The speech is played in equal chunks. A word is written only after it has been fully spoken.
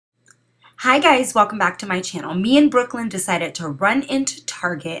Hi guys, welcome back to my channel. Me and Brooklyn decided to run into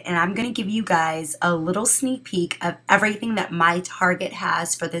Target and I'm going to give you guys a little sneak peek of everything that my Target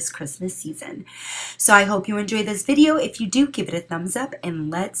has for this Christmas season. So I hope you enjoy this video. If you do, give it a thumbs up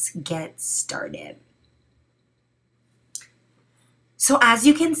and let's get started. So as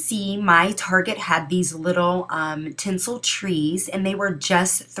you can see, my Target had these little tinsel trees and they were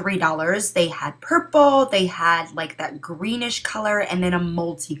just $3. They had purple, they had like that greenish color and then a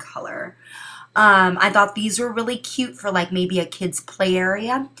multicolor. I thought these were really cute for like maybe a kid's play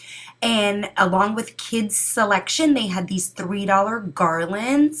area. And along with kids selection, they had these $3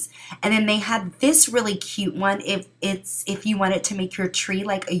 garlands. And then they had this really cute one if you wanted to make your tree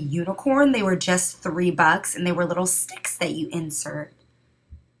like a unicorn. They were just $3 and they were little sticks that you insert.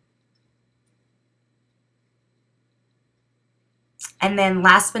 And then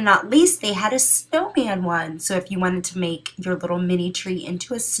last but not least, they had a snowman one. So if you wanted to make your little mini tree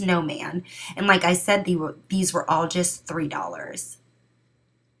into a snowman. And like I said, these were all just $3.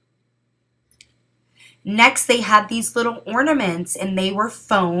 Next, they had these little ornaments and they were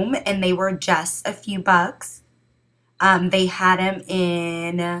foam and they were just a few bucks. They had them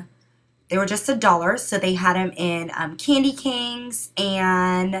they were just $1. So they had them in candy canes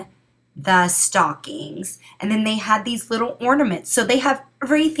and the stockings, and then they had these little ornaments. So they have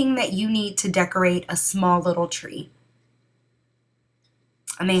everything that you need to decorate a small little tree.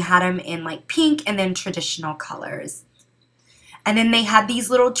 And they had them in like pink and then traditional colors. And then they had these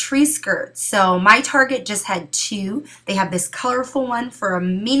little tree skirts. So my Target just had two. They have this colorful one for a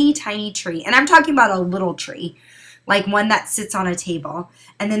mini tiny tree, and I'm talking about a little tree, like one that sits on a table.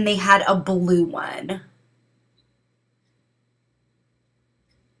 And then they had a blue one.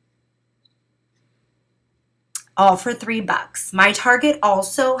 All for $3. My Target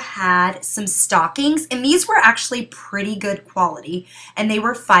also had some stockings, and these were actually pretty good quality, and they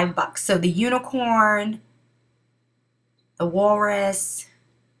were $5. So the unicorn, the walrus,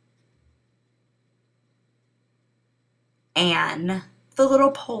 and the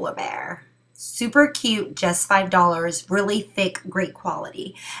little polar bear. Super cute, just $5, really thick, great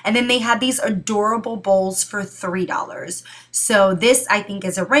quality. And then they had these adorable bowls for $3. So this, I think,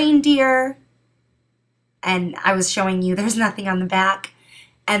 is a reindeer. And I was showing you there's nothing on the back.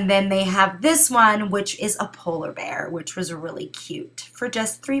 And then they have this one, which is a polar bear, which was really cute for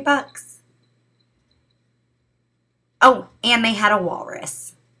just $3. Oh, and they had a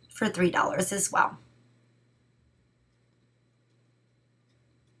walrus for $3 as well.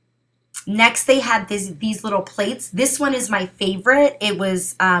 Next, they had these little plates. This one is my favorite. It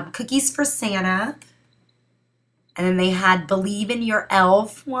was cookies for Santa. And then they had Believe in Your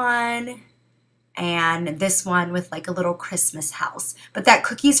Elf one. And this one with like a little Christmas house. But that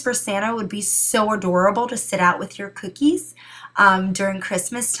cookies for Santa would be so adorable to sit out with your cookies during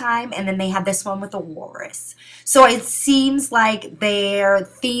Christmas time. And then they had this one with a walrus. So it seems like their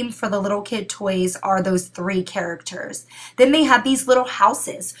theme for the little kid toys are those three characters. Then they had these little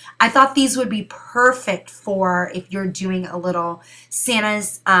houses. I thought these would be perfect for if you're doing a little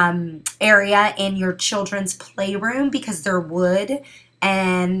Santa's area in your children's playroom, because they're wood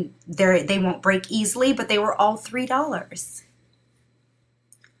and they won't break easily, but they were all $3.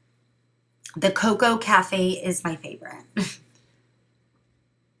 The Cocoa Cafe is my favorite.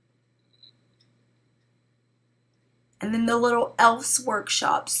 And then the little Elf's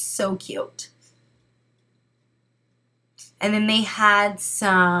Workshop, so cute. And then they had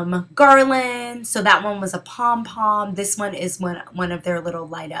some garlands. So that one was a pom-pom. This one is one of their little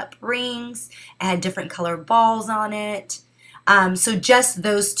light up rings. It had different colored balls on it. So just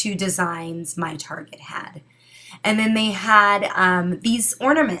those two designs my Target had. And then they had these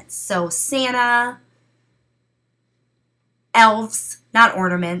ornaments. So Santa, elves, not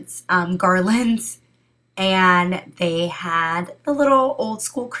ornaments, garlands. And they had the little old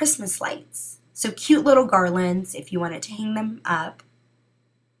school Christmas lights. So cute little garlands if you wanted to hang them up.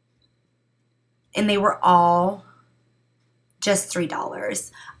 And they were all just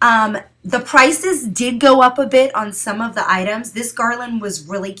 $3. The prices did go up a bit on some of the items. This garland was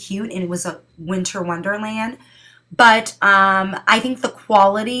really cute and it was a winter wonderland. But I think the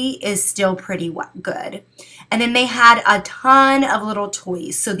quality is still pretty good. And then they had a ton of little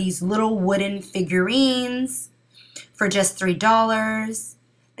toys. So these little wooden figurines for just $3.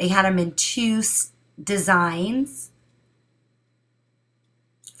 They had them in two designs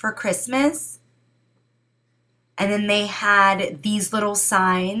for Christmas. And then they had these little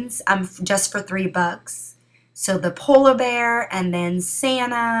signs just for $3. So the polar bear and then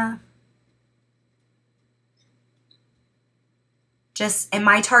Santa. And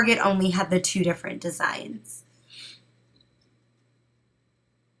my Target only had the two different designs.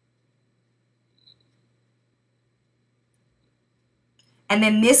 And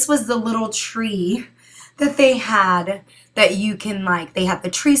then this was the little tree that they had that you can like, they had the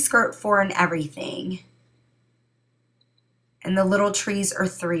tree skirt for and everything. And the little trees are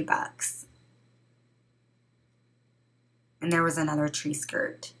 $3. And there was another tree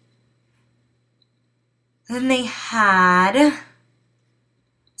skirt. Then they had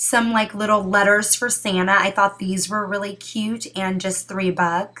some like little letters for Santa. I thought these were really cute and just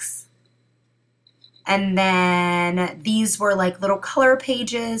 $3. And then these were like little color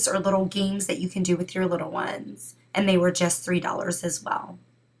pages or little games that you can do with your little ones. And they were just $3 as well.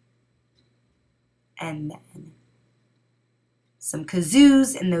 And then some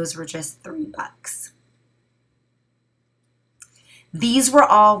kazoos, and those were just $3. These were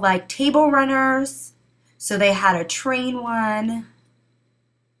all like table runners. So they had a train one.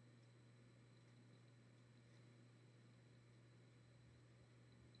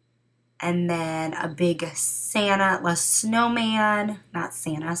 And then a big Santa, a snowman, not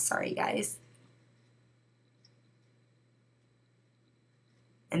Santa, sorry guys.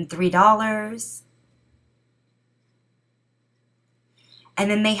 And $3. And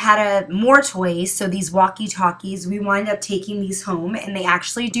then they had more toys, so these walkie-talkies, we wind up taking these home, and they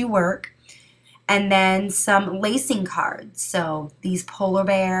actually do work. And then some lacing cards, so these a polar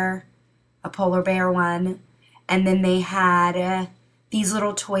bear one. And then they had these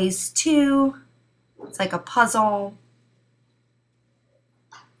little toys too. It's like a puzzle.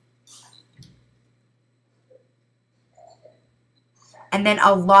 And then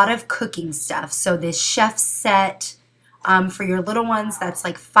a lot of cooking stuff. So this chef set for your little ones, that's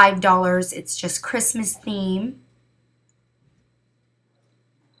like $5. It's just Christmas theme.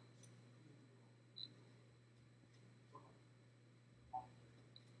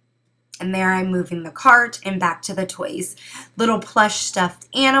 And there I'm moving the cart and back to the toys. Little plush stuffed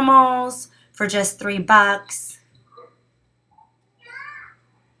animals for just $3.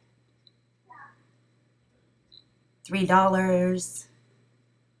 $3.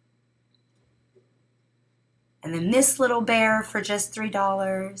 And then this little bear for just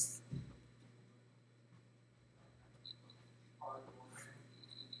 $3.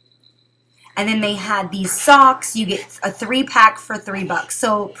 And then they had these socks. You get a 3-pack for $3.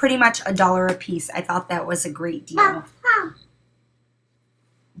 So pretty much $1 a piece. I thought that was a great deal.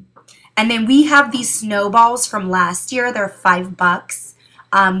 And then we have these snowballs from last year. They're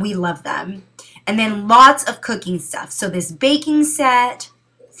 $5. We love them. And then lots of cooking stuff. So this baking set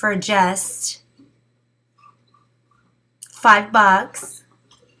for just $5.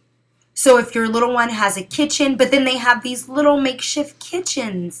 So if your little one has a kitchen, but then they have these little makeshift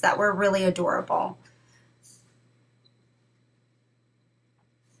kitchens that were really adorable.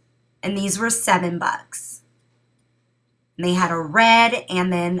 And these were $7. And they had a red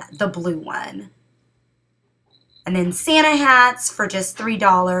and then the blue one. And then Santa hats for just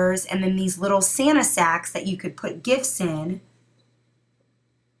 $3. And then these little Santa sacks that you could put gifts in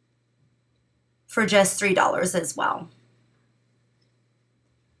for just $3 as well.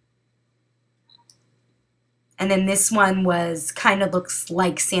 And then this one was kind of looks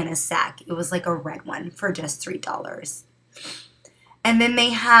like Santa's sack. It was like a red one for just $3. And then they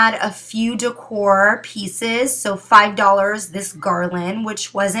had a few decor pieces. So $5, this garland,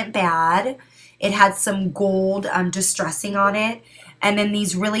 which wasn't bad. It had some gold distressing on it. And then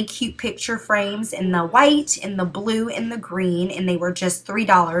these really cute picture frames in the white, in the blue, and the green. And they were just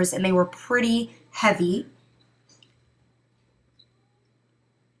 $3. And they were pretty heavy.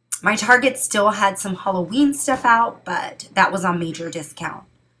 My Target still had some Halloween stuff out, but that was on major discount.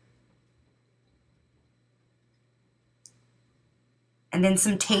 And then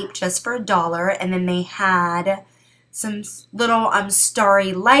some tape just for $1. And then they had some little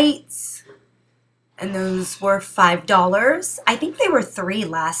starry lights. And those were $5. I think they were $3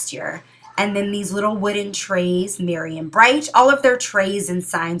 last year. And then these little wooden trays, Merry and Bright. All of their trays and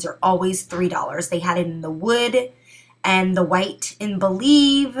signs are always $3. They had it in the wood and the white in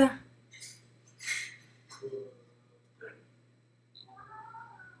Believe. And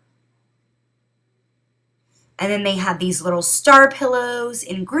then they had these little star pillows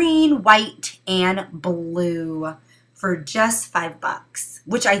in green, white, and blue for just $5,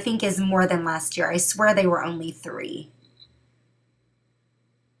 which I think is more than last year. I swear they were only $3.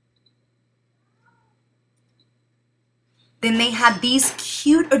 Then they had these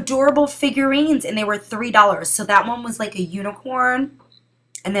cute, adorable figurines, and they were $3. So that one was like a unicorn,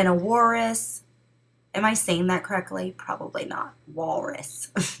 and then a walrus. Am I saying that correctly? Probably not. Walrus.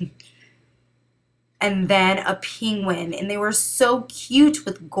 And then a penguin, and they were so cute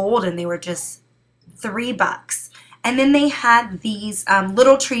with gold, and they were just $3. And then they had these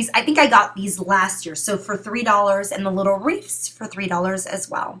little trees. I think I got these last year. So for $3, and the little wreaths for $3 as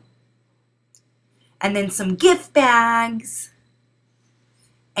well. And then some gift bags.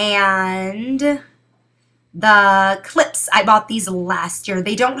 And the clips, I bought these last year.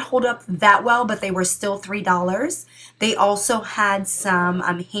 They don't hold up that well, but they were still $3. They also had some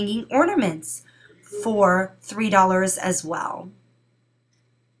hanging ornaments for $3 as well.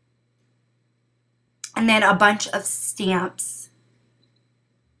 And then a bunch of stamps.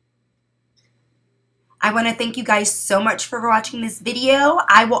 I want to thank you guys so much for watching this video.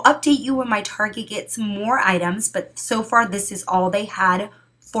 I will update you when my Target gets more items, but so far this is all they had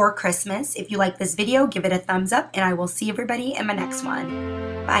for Christmas. If you like this video, give it a thumbs up, and I will see everybody in my next one.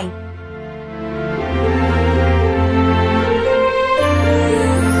 Bye.